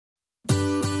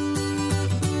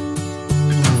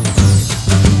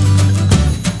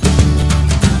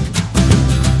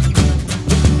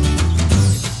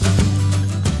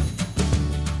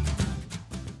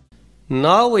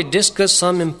Now we discuss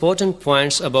some important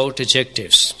points about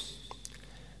adjectives.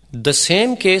 The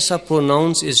same case of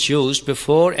pronouns is used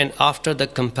before and after the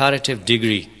comparative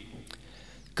degree.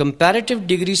 Comparative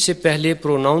degree سے پہلے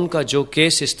pronoun کا جو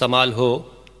case استعمال ہو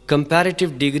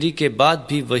comparative degree کے بعد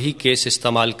بھی وہی کیس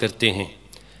استعمال کرتے ہیں.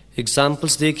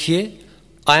 Examples دیکھیے.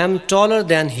 I am taller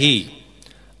than he.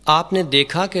 آپ نے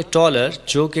دیکھا کہ taller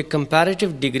جو کہ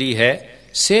comparative degree ہے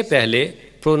سے پہلے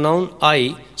pronoun I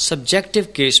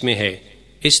subjective کیس میں ہے،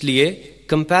 اس لیے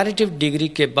comparative degree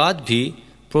کے بعد بھی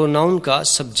pronoun کا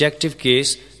subjective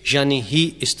کیس یعنی he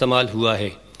استعمال ہوا ہے.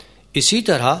 اسی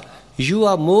طرح You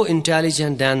are more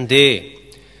intelligent than they.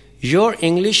 Your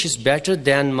English is better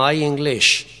than my English.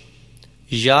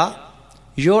 یا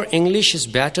Your English is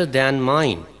better than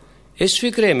mine. اس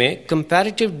فقرے میں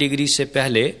comparative degree سے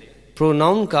پہلے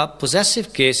pronoun کا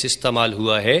possessive case استعمال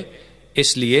ہوا ہے،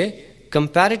 اس لیے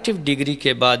comparative degree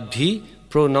کے بعد بھی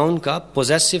pronoun کا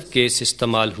possessive case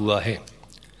استعمال ہوا ہے.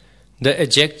 The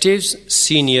adjectives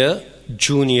senior,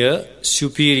 junior,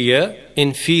 superior,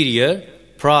 inferior,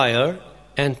 prior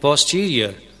and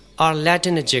posterior are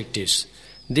Latin adjectives.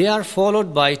 They are followed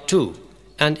by to,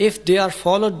 and if they are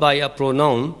followed by a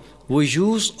pronoun, we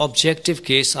use objective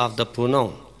case of the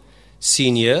pronoun.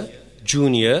 Senior,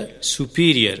 junior,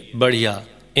 superior, بڑھیا,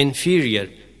 inferior,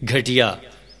 گھٹیا,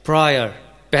 prior,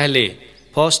 پہلے,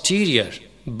 posterior,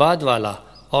 بعد والا,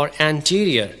 اور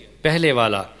anterior, پہلے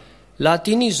والا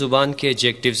لاطینی زبان کے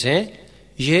ایڈجیکٹیوز ہیں.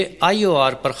 یہ آئی او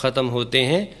آر پر ختم ہوتے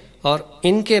ہیں اور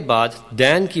ان کے بعد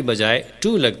دین کی بجائے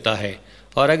ٹو لگتا ہے،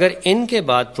 اور اگر ان کے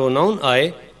بعد پروناؤن آئے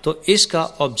تو اس کا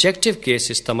آبجیکٹیو کیس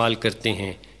استعمال کرتے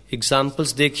ہیں.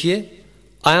 ایگزامپلس دیکھیے.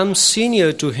 I am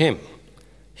senior to him.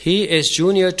 He is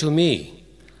junior to me.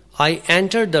 I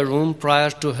entered the room prior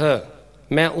to her.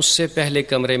 میں اس سے پہلے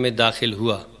کمرے میں داخل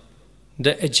ہوا.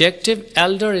 The adjective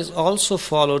elder is also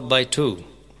followed by to.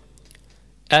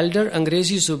 Elder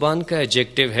انگریزی زبان کا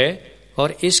ایڈجیکٹیو ہے اور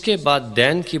اس کے بعد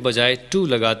دین کی بجائے ٹو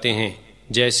لگاتے ہیں،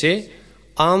 جیسے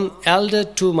I'm elder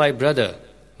to my brother.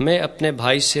 میں اپنے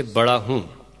بھائی سے بڑا ہوں.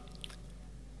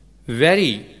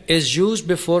 Very is used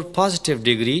before positive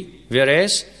degree,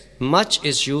 whereas much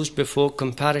is used before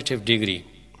comparative degree.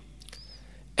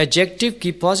 Adjective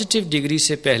کی positive degree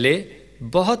سے پہلے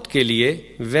بہت کے لیے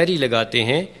very لگاتے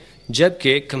ہیں،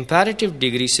 جبکہ comparative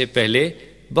degree سے پہلے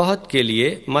بہت کے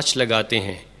لیے much لگاتے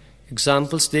ہیں.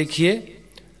 Examples دیکھیے.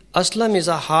 اسلم از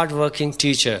a hard working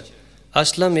teacher.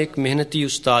 Aslam ایک محنتی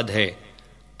استاد ہے.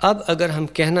 اب اگر ہم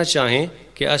کہنا چاہیں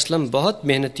کہ اسلم بہت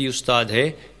محنتی استاد ہے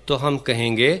تو ہم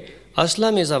کہیں گے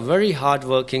اسلم از a very hard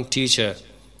working teacher.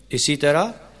 اسی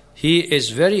طرح ہی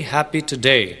از ویری ہیپی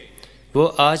ٹوڈے. وہ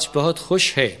آج بہت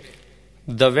خوش ہے.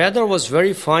 دا weather was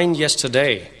very fine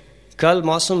yesterday. کل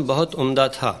موسم بہت عمدہ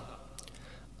تھا.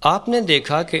 آپ نے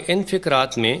دیکھا کہ ان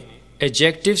فقرات میں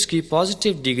ایڈجیکٹیوز کی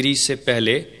پازیٹیو ڈگری سے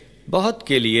پہلے بہت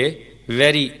کے لیے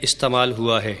ویری استعمال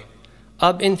ہوا ہے.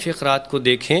 اب ان فقرات کو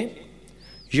دیکھیں.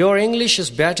 Your English is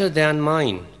better than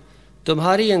mine.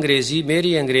 تمہاری انگریزی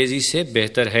میری انگریزی سے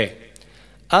بہتر ہے.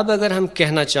 اب اگر ہم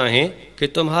کہنا چاہیں کہ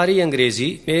تمہاری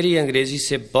انگریزی میری انگریزی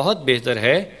سے بہت بہتر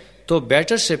ہے تو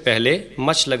بیٹر سے پہلے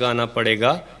مچ لگانا پڑے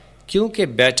گا، کیونکہ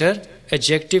بیٹر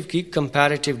ایڈجیکٹیو کی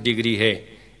کمپیریٹیو ڈگری ہے.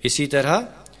 اسی طرح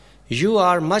you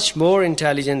are much more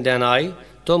intelligent دین آئی.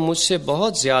 تم مجھ سے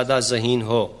بہت زیادہ ذہین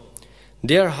ہو.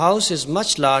 Their house is much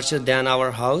larger than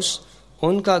our house.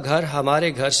 ان کا گھر ہمارے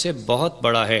گھر سے بہت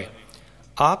بڑا ہے.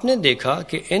 آپ نے دیکھا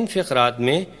کہ ان فقرات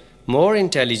میں more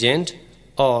intelligent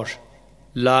اور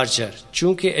larger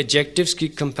چونکہ ایڈجیکٹیوز کی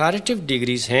comparative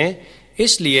degrees ہیں،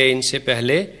 اس لیے ان سے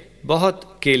پہلے بہت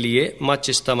کے لیے much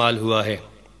استعمال ہوا ہے.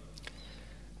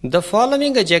 The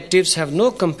following adjectives have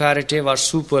no comparative or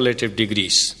superlative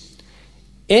degrees.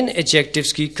 ان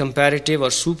ایڈجیکٹیوز کی comparative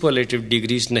اور superlative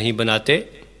degrees نہیں بناتے.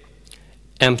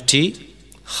 ایمپٹی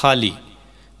خالی.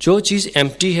 جو چیز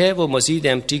ایمپٹی ہے وہ مزید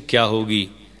ایمپٹی کیا ہوگی؟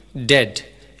 ڈیڈ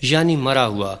یعنی مرا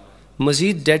ہوا.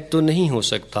 مزید ڈیڈ تو نہیں ہو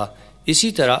سکتا.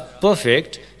 اسی طرح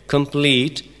پرفیکٹ،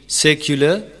 کمپلیٹ،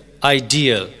 سیکولر،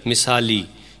 آئیڈیل مثالی،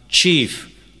 چیف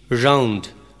راؤنڈ،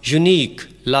 یونیک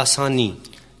لاسانی،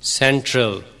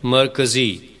 سینٹرل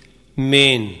مرکزی،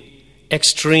 مین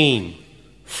ایکسٹریم،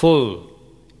 فل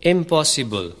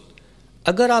امپاسبل.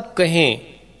 اگر آپ کہیں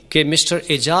کہ mister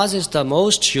Ejaz is the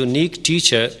most unique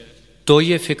teacher تو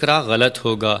یہ فقرہ غلط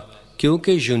ہوگا،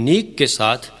 کیونکہ یونیک کے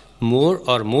ساتھ مور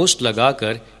اور موسٹ لگا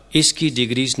کر اس کی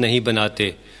ڈگریز نہیں بناتے.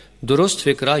 درست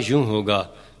فقرہ یوں ہوگا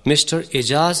mister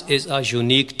Ejaz is a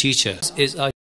unique teacher is a